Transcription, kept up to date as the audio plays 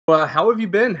Well, how have you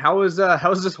been? How's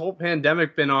this whole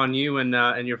pandemic been on you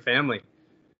and your family?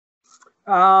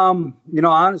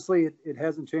 Honestly, it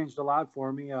hasn't changed a lot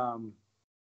for me. I'm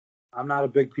not a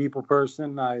big people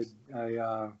person. I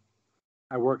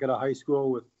work at a high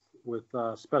school with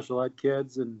special ed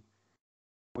kids, and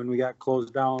when we got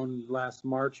closed down last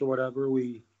March or whatever,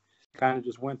 we kind of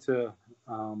just went to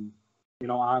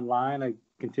online. I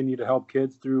continue to help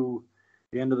kids through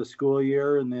the end of the school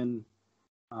year, and then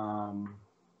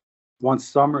once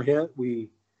summer hit, I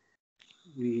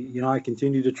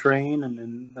continue to train,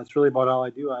 and that's really about all I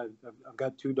do. I've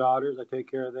got two daughters. I take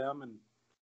care of them,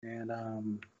 and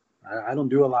I don't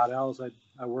do a lot else.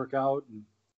 I work out, and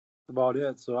that's about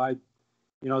it. So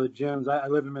the gyms. I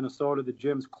live in Minnesota. The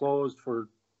gyms closed for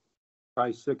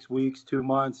probably 6 weeks, 2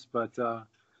 months, but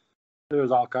there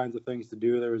was all kinds of things to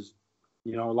do. There was, a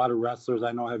lot of wrestlers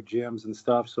I know have gyms and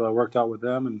stuff, so I worked out with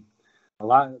them, and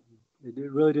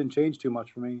it really didn't change too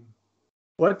much for me.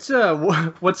 What's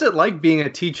it like being a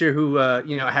teacher who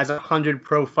has 100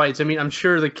 pro fights? I mean, I'm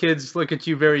sure the kids look at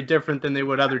you very different than they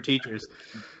would other teachers.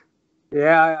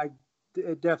 Yeah,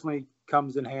 it definitely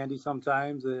comes in handy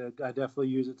sometimes. I definitely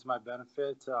use it to my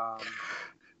benefit.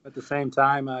 At the same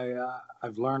time,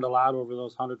 I've learned a lot over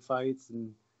those 100 fights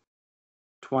and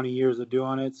 20 years of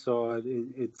doing it. So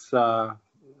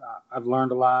I've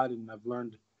learned a lot, and I've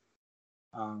learned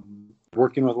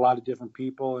working with a lot of different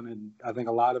people, and I think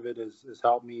a lot of it has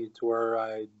helped me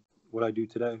to what I do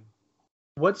today.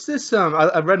 What's this?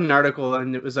 I read an article,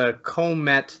 and it was a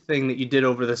co-met thing that you did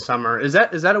over the summer. Is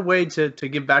that a way to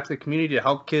give back to the community, to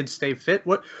help kids stay fit?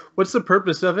 What's the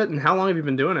purpose of it, and how long have you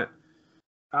been doing it?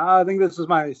 I think this is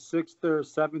my 6th or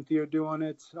 7th year doing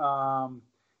it.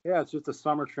 It's just a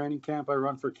summer training camp I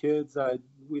run for kids. I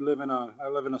live in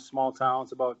a small town.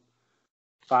 It's about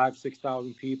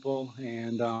 5,000-6,000 people,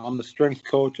 and I'm the strength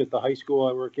coach at the high school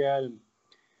I work at, and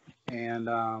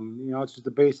it's just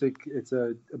a basic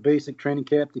training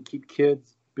camp to keep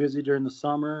kids busy during the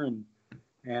summer, and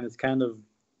it's kind of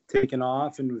taken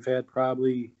off, and we've had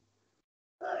probably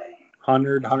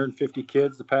 150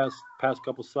 kids the past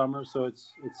couple summers, so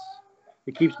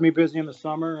it keeps me busy in the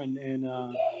summer,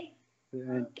 and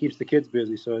keeps the kids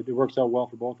busy, so it works out well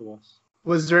for both of us.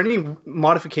 Was there any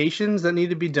modifications that need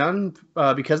to be done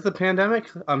because of the pandemic?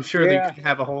 I'm sure they couldn't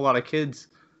have a whole lot of kids.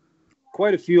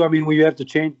 Quite a few. I mean, we have to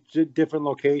change different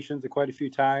locations quite a few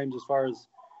times, as far as,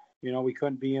 we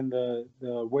couldn't be in the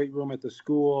weight room at the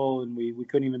school, and we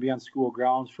couldn't even be on school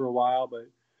grounds for a while, but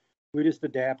we just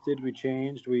adapted. We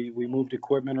changed. We moved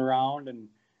equipment around, and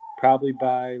probably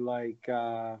by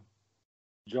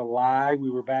July,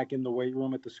 we were back in the weight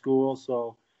room at the school.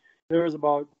 So there was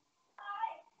about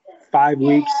 5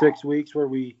 weeks, 6 weeks where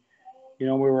we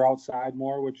were outside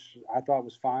more, which I thought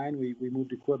was fine. We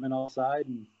moved equipment outside,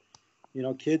 and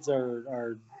kids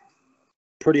are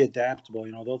pretty adaptable.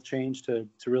 They'll change to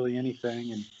really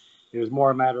anything, and it was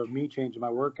more a matter of me changing my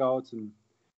workouts, and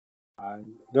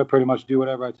they'll pretty much do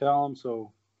whatever I tell them.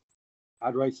 So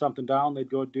I'd write something down, they'd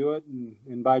go do it,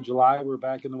 and by July we're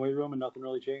back in the weight room, and nothing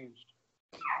really changed.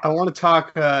 I want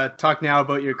to talk now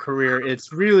about your career.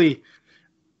 It's really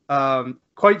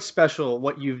quite special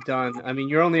what you've done. I mean,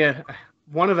 you're only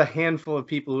one of a handful of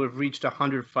people who have reached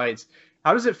 100 fights.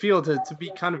 How does it feel to be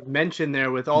kind of mentioned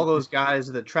there with all those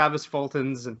guys, the Travis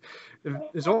Fultons, and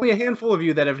there's only a handful of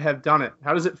you that have done it?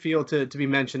 How does it feel to be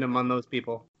mentioned among those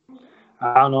people?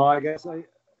 I don't know. I guess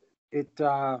it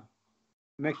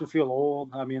makes me feel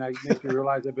old. I mean, it makes me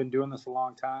realize I've been doing this a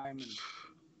long time,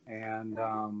 and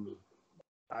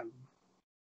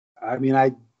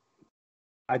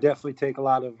I definitely take a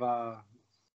lot of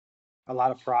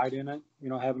pride in it.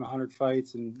 Having 100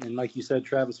 fights, and like you said,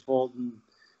 Travis Fulton,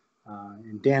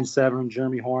 and Dan Severn,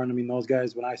 Jeremy Horn. I mean, those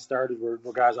guys when I started were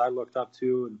guys I looked up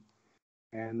to,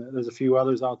 and there's a few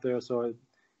others out there. So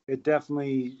it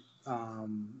definitely,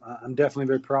 I'm definitely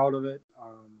very proud of it.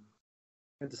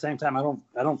 At the same time, I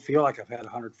don't feel like I've had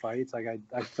 100 fights. Like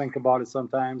I think about it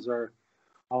sometimes, or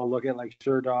I'll look at like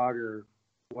Sherdog or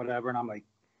whatever, and I'm like,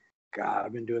 God,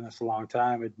 I've been doing this a long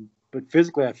time. But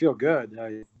physically, I feel good.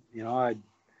 I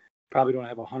probably don't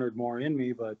have 100 more in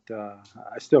me, but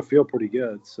I still feel pretty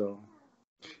good. So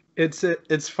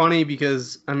it's funny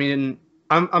because I mean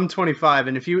I'm 25,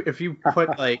 and if you put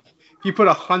if you put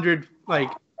 100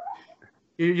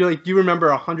 you're like you remember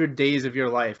 100 days of your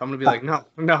life, I'm gonna be like no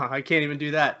I can't even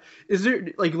do that. Is there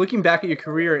looking back at your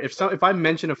career, if I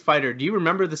mention a fighter, do you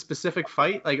remember the specific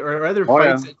fight or are there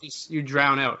fights that just you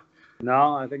drown out?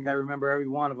 No, I think I remember every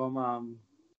one of them.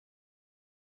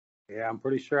 I'm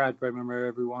pretty sure I'd probably remember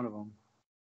every one of them.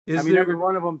 Every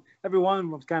one of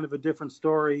them was kind of a different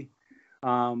story.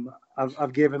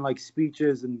 I've given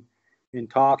speeches and in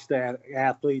talks to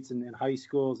athletes and high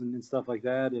schools and stuff like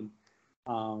that. And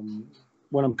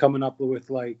when I'm coming up with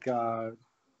like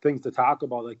things to talk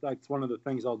about, like that's one of the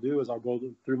things I'll do is I'll go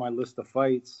through my list of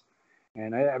fights,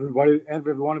 and every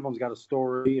one of them's got a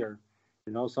story, or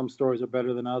some stories are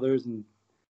better than others and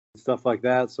stuff like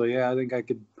that. So yeah, I think I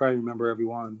could probably remember every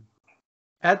one.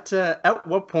 At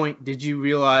what point did you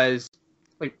realize,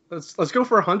 like, let's go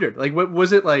for 100? Like, what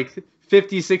was it, like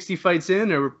 50, 60 fights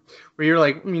in, or where you're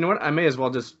like, you know what, I may as well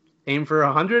just aim for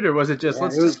 100, or was it just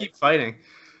just keep fighting?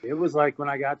 It was like when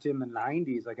I got to in the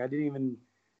 90s, like I didn't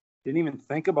even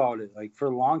think about it. Like for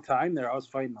a long time there, I was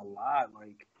fighting a lot.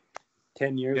 Like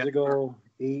 10 years ago,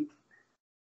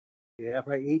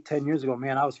 probably 10 years ago,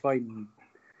 man, I was fighting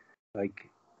like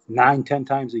 9-10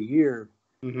 times a year.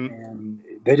 Mm-hmm. And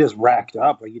they just racked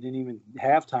up. Like you didn't even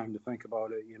have time to think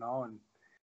about it, And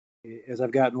as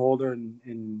I've gotten older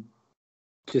and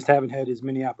just haven't had as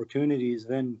many opportunities,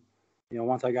 then,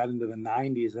 once I got into the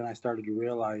 90s, then I started to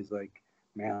realize, like,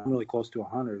 man, I'm really close to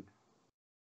 100.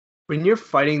 When you're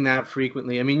fighting that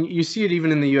frequently, I mean, you see it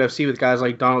even in the UFC with guys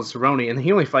like Donald Cerrone, and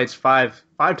he only fights five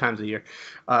times a year.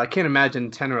 I can't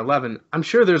imagine 10 or 11. I'm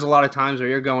sure there's a lot of times where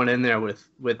you're going in there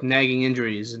with nagging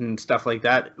injuries and stuff like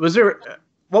that.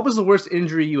 What was the worst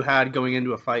injury you had going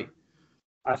into a fight?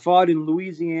 I fought in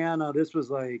Louisiana. This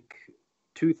was like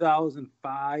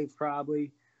 2005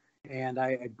 probably. And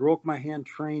I broke my hand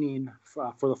training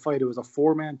for the fight. It was a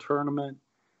 4-man tournament.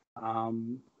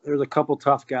 There was a couple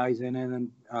tough guys in it.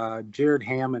 And Jared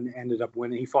Hammond ended up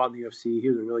winning. He fought in the UFC. He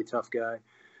was a really tough guy.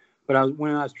 But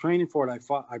when I was training for it,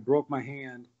 I broke my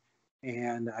hand.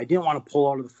 And I didn't want to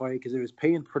pull out of the fight because it was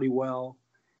paying pretty well.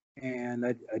 And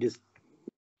I just...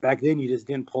 Back then, you just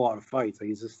didn't pull out of fights. Like,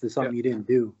 it's just something you didn't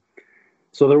do.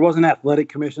 So there wasn't athletic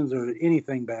commissions or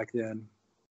anything back then.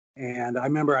 And I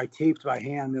remember I taped my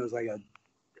hand. It was like a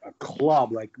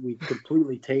club. Like, we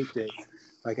completely taped it.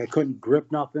 Like, I couldn't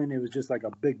grip nothing. It was just like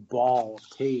a big ball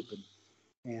of tape.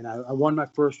 And I won my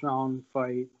first round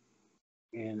fight.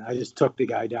 And I just took the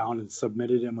guy down and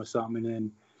submitted him with something. And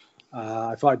then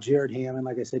I fought Jared Hammond.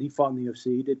 Like I said, he fought in the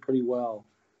UFC. He did pretty well.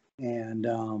 And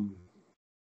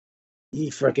he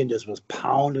freaking just was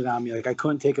pounding on me. Like, I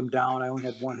couldn't take him down. I only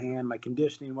had one hand. My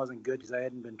conditioning wasn't good because I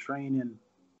hadn't been training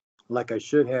like I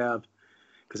should have,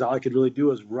 because all I could really do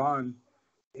was run.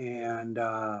 And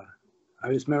I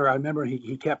remember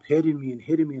he kept hitting me.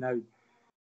 And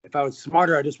if I was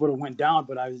smarter, I just would have went down.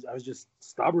 But I was just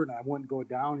stubborn. I wouldn't go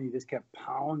down. And he just kept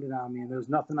pounding on me. And there was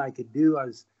nothing I could do. I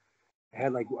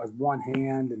had like one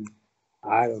hand. And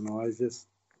I don't know. It was just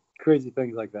crazy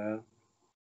things like that.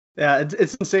 Yeah,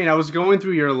 it's insane. I was going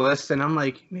through your list, and I'm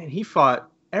like, man, he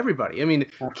fought everybody. I mean,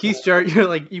 Keith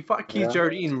Jardine, you fought Keith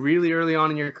Jardine really early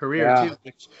on in your career too,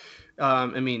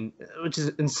 which is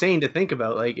insane to think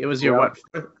about. Like, it was your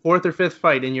fourth or fifth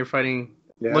fight, and you're fighting.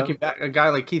 Yeah. Looking back, a guy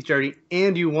like Keith Jardine,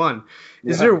 and you won.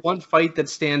 Is there one fight that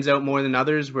stands out more than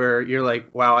others where you're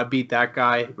like, wow, I beat that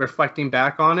guy? Reflecting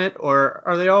back on it, or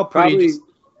are they all pretty?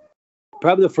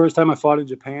 Probably the first time I fought in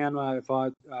Japan, I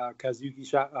fought Kazuki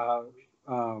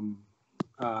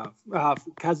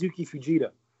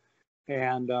Fujita.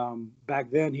 And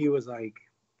back then he was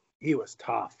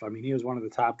tough. I mean, he was one of the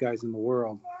top guys in the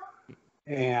world.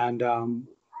 And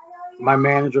my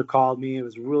manager called me. It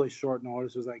was really short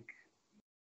notice. It was like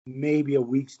maybe a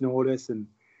week's notice. And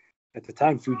at the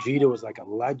time, Fujita was like a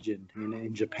legend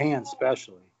in Japan,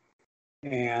 especially.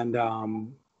 And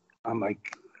I'm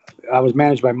like, I was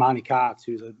managed by Monty Cox,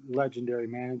 who's a legendary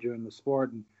manager in the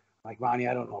sport. And like, Monty,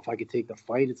 I don't know if I could take the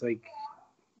fight. It's like,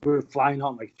 we're flying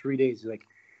out in like 3 days. It's like,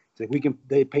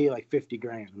 they pay you like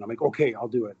 $50,000. And I'm like, okay, I'll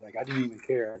do it. Like, I didn't even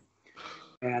care.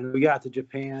 And we got to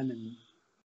Japan, and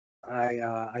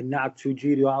I knocked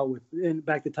Fujita out and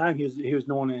back at the time he was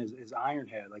known as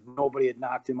Ironhead. Like, nobody had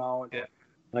knocked him out. Yeah.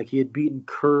 Like, he had beaten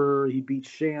Kerr, he beat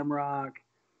Shamrock.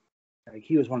 Like,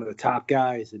 he was one of the top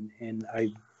guys. And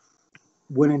I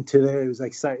went into there. It was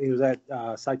at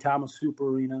Saitama Super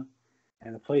Arena,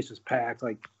 and the place was packed,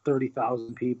 like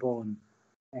 30,000 people.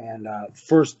 And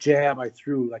first jab I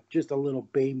threw, like just a little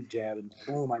baby jab, and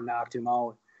boom, I knocked him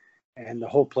out. And the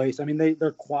whole place, I mean,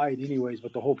 they're quiet anyways,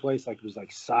 but the whole place was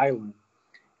silent.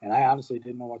 And I honestly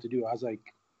didn't know what to do. I was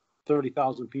like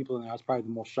 30,000 people, and I was probably the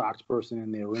most shocked person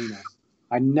in the arena.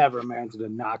 I never managed to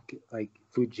knock like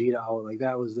Fujita out. Like,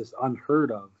 that was just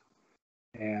unheard of.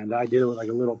 And I did it with like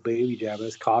a little baby jab. I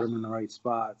just caught him in the right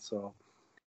spot. So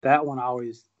that one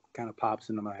always kind of pops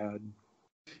into my head.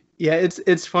 Yeah,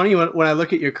 it's funny when I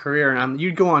look at your career, and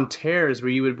you'd go on tears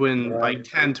where you would win like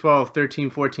 10, 12, 13,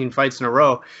 14 fights in a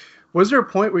row. Was there a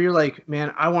point where you're like,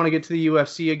 man, I want to get to the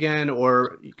UFC again,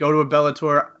 or go to a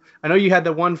Bellator? I know you had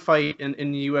the one fight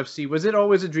in the UFC. Was it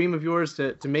always a dream of yours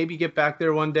to maybe get back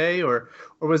there one day, or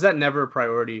was that never a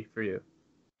priority for you?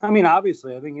 I mean,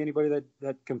 obviously, I think anybody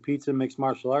that competes in mixed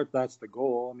martial art, that's the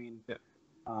goal. I mean, Yeah.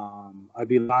 I'd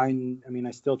be lying. I mean,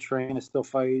 I still train, I still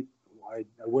fight. I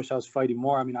wish I was fighting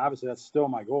more. I mean, obviously, that's still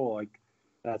my goal. Like,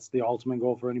 that's the ultimate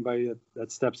goal for anybody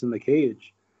that steps in the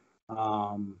cage.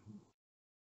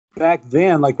 Back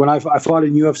then, like when I fought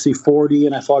in UFC 40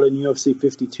 and I fought in UFC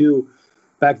 52,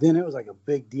 back then it was like a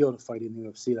big deal to fight in the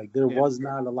UFC. Like, there was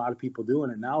not a lot of people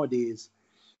doing it. Nowadays,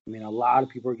 I mean, a lot of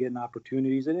people are getting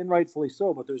opportunities, and rightfully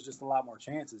so, but there's just a lot more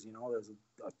chances. You know, there's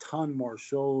a ton more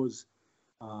shows,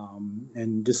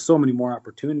 and just so many more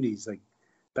opportunities. Like,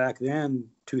 back then,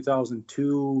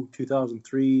 2002,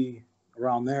 2003,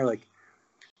 around there, like,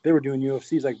 they were doing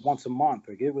UFCs like once a month.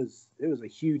 Like, it was a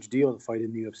huge deal to fight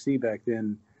in the UFC back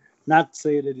then. Not to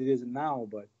say that it isn't now,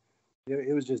 but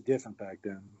it was just different back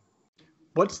then.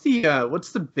 What's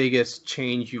the biggest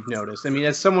change you've noticed? I mean,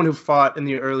 as someone who fought in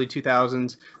the early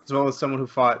 2000s, as well as someone who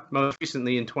fought most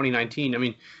recently in 2019, I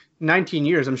mean, 19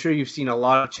 years, I'm sure you've seen a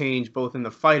lot of change both in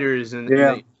the fighters and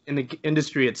in the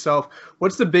industry itself.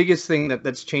 What's the biggest thing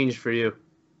that's changed for you?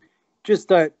 Just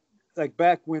that, like,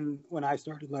 back when I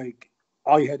started, like,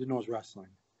 all you had to know was wrestling.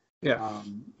 Yeah.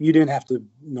 You didn't have to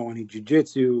know any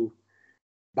jiu-jitsu,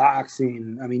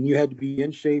 boxing. I mean, you had to be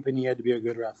in shape and you had to be a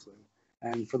good wrestler.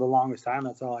 And for the longest time,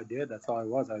 that's all I did. That's all I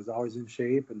was. I was always in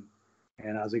shape, and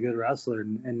I was a good wrestler.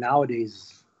 And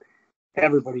nowadays,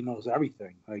 everybody knows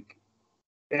everything. Like,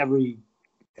 every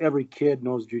kid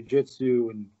knows jiu-jitsu,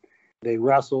 and they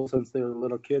wrestle since they were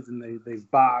little kids, and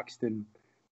they've boxed. And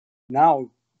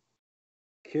now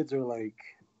kids are like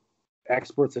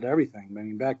experts at everything. I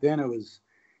mean, back then it was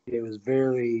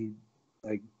very,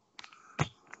 like,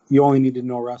 you only need to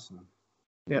know wrestling.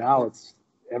 Yeah. Now it's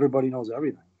everybody knows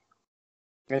everything.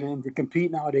 And then to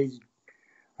compete nowadays,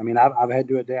 I mean, I've had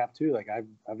to adapt too. Like, I've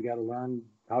got to learn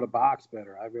how to box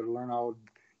better. I've got to learn how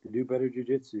to do better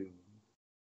jiu-jitsu.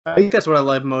 I think that's what I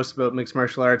love most about mixed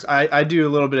martial arts. I do a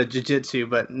little bit of jiu-jitsu,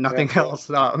 but nothing else.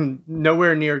 I'm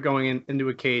nowhere near going into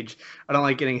a cage. I don't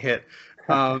like getting hit.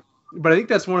 But I think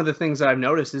that's one of the things that I've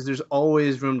noticed is there's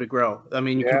always room to grow. I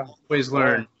mean, you can always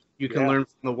learn. You can learn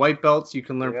from the white belts. You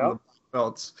can learn from the black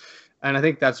belts. And I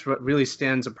think that's what really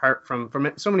stands apart from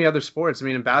so many other sports. I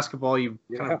mean, in basketball, you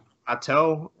kind of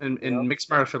plateau. And in mixed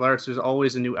martial arts, there's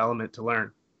always a new element to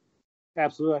learn.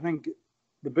 Absolutely. I think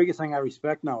the biggest thing I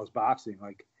respect now is boxing.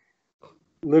 Like,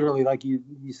 literally, like you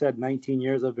said, 19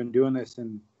 years I've been doing this,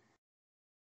 and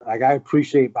like, I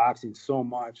appreciate boxing so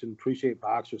much and appreciate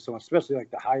boxers so much, especially like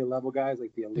the higher level guys,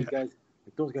 like the elite guys.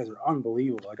 Like, those guys are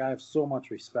unbelievable. Like, I have so much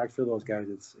respect for those guys.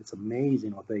 It's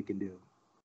amazing what they can do.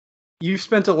 You've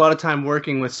spent a lot of time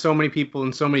working with so many people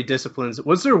in so many disciplines.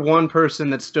 Was there one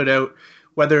person that stood out,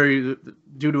 whether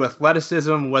due to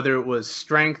athleticism, whether it was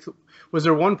strength? Was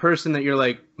there one person that you're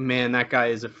like, man, that guy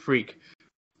is a freak?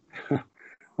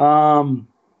 Tim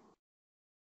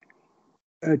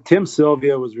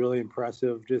Sylvia was really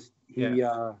impressive. Just he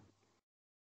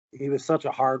was such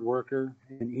a hard worker,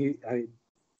 and he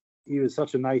was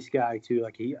such a nice guy too.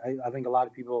 Like, I think a lot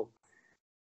of people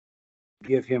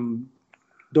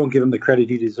don't give him the credit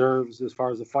he deserves as far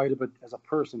as a fighter, but as a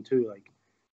person too. Like,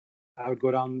 I would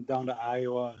go down to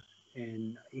Iowa,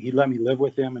 and he'd let me live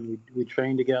with him, and we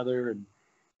trained together, and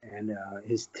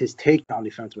his takedown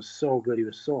defense was so good. He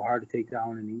was so hard to take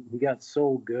down, and he got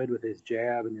so good with his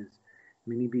jab and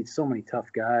he beat so many tough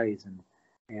guys, and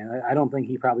I don't think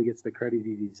he probably gets the credit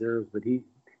he deserves, but he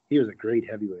was a great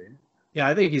heavyweight. Yeah,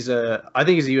 I think he's a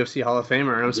UFC Hall of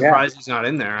Famer, and I'm surprised he's not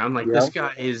in there. I'm like, this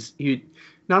guy is huge.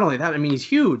 Not only that, I mean, he's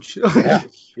huge.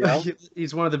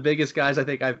 He's one of the biggest guys I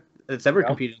think that's ever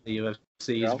competed in the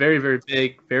UFC. He's very, very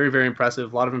big, very, very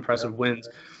impressive. A lot of impressive wins.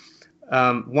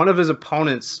 One of his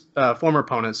opponents, former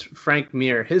opponents, Frank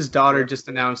Mir, his daughter just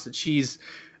announced that she's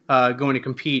going to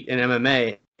compete in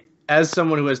MMA. As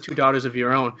someone who has two daughters of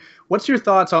your own, what's your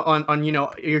thoughts on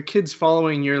your kids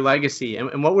following your legacy,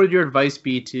 and what would your advice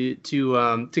be to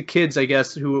kids, I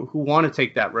guess, who want to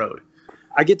take that road?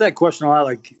 I get that question a lot,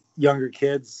 like younger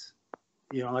kids,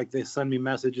 like they send me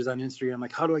messages on Instagram,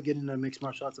 like, how do I get into mixed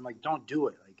martial arts? I'm like, don't do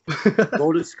it. Like,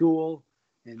 go to school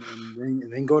and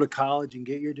then go to college and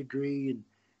get your degree.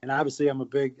 And obviously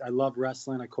I love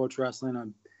wrestling. I coach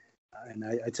wrestling.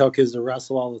 I tell kids to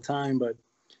wrestle all the time, but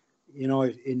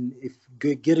if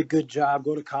get a good job,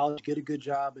 go to college, get a good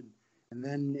job. And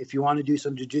then if you want to do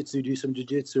some jiu-jitsu, do some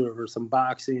jiu-jitsu or some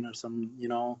boxing or some,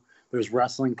 there's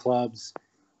wrestling clubs.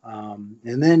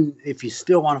 And then if you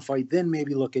still want to fight, then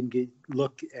maybe look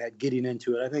at getting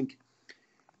into it. I think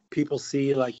people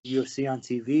see like UFC on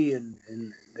TV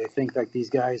and they think like these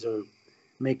guys are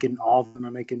making, all of them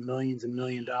are making millions and $1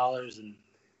 million,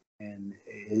 and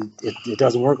it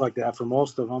doesn't work like that for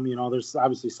most of them. You know, there's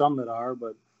obviously some that are,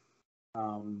 but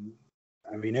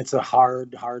I mean, it's a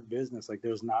hard business. Like,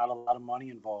 there's not a lot of money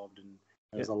involved, and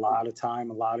there's a lot of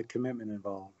time, a lot of commitment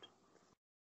involved.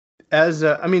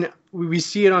 I mean, we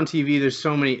see it on TV. There's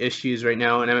so many issues right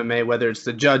now in MMA, whether it's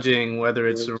the judging, whether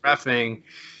it's the reffing.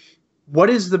 What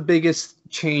is the biggest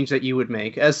change that you would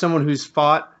make as someone who's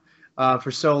fought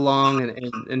for so long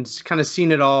and kind of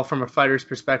seen it all from a fighter's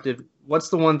perspective? What's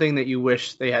the one thing that you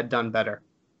wish they had done better?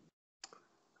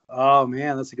 Oh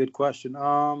man, that's a good question.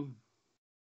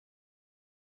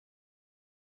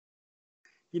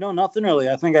 You know, nothing really.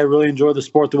 I think I really enjoy the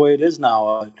sport the way it is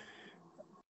now.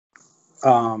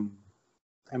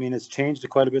 I mean, it's changed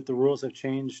quite a bit. The rules have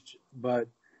changed, but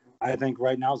I think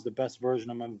right now is the best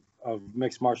version of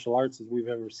mixed martial arts that we've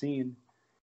ever seen.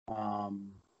 I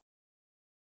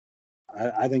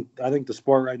think the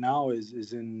sport right now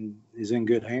is in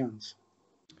good hands.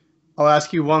 I'll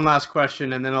ask you one last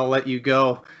question, and then I'll let you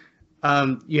go.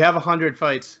 You have 100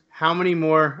 fights. How many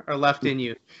more are left in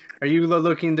you? Are you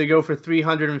looking to go for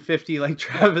 350 like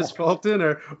Travis Fulton,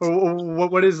 or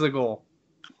what is the goal?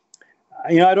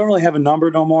 You know, I don't really have a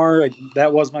number no more.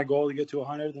 That was my goal, to get to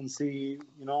 100 and see,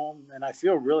 you know, and I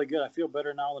feel really good. I feel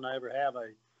better now than I ever have.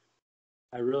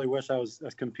 I really wish I was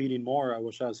competing more. I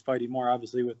wish I was fighting more.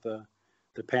 Obviously, with the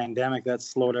pandemic, that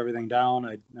slowed everything down.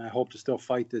 I hope to still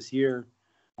fight this year.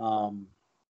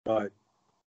 But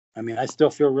I mean, I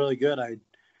still feel really good. I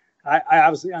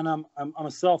obviously, and I'm a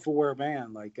self-aware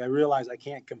man. Like, I realize I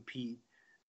can't compete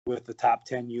with the top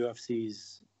 10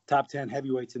 top 10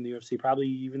 heavyweights in the UFC, probably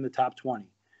even the top 20.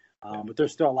 But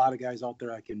there's still a lot of guys out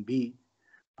there I can beat.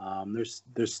 There's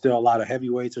still a lot of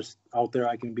heavyweights out there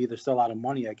I can beat. There's still a lot of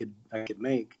money I could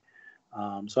make.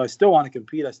 So I still want to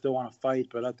compete. I still want to fight.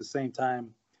 But at the same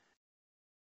time,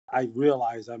 I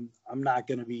realize I'm not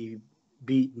going to be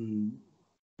beating,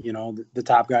 you know, the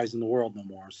top guys in the world no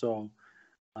more. So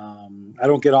I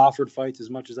don't get offered fights as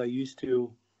much as I used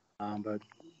to. But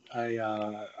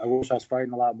I wish I was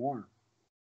fighting a lot more.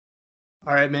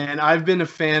 All right, man. I've been a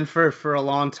fan for a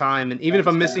long time, and even if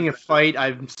I'm missing a fight,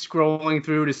 I'm scrolling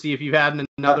through to see if you've had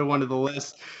another one to the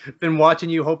list. Been watching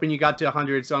you, hoping you got to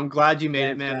 100. So I'm glad you made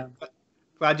it, man.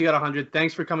 Glad you got 100.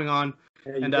 Thanks for coming on,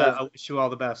 and I wish you all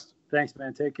the best. Thanks,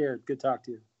 man. Take care. Good talk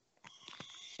to you.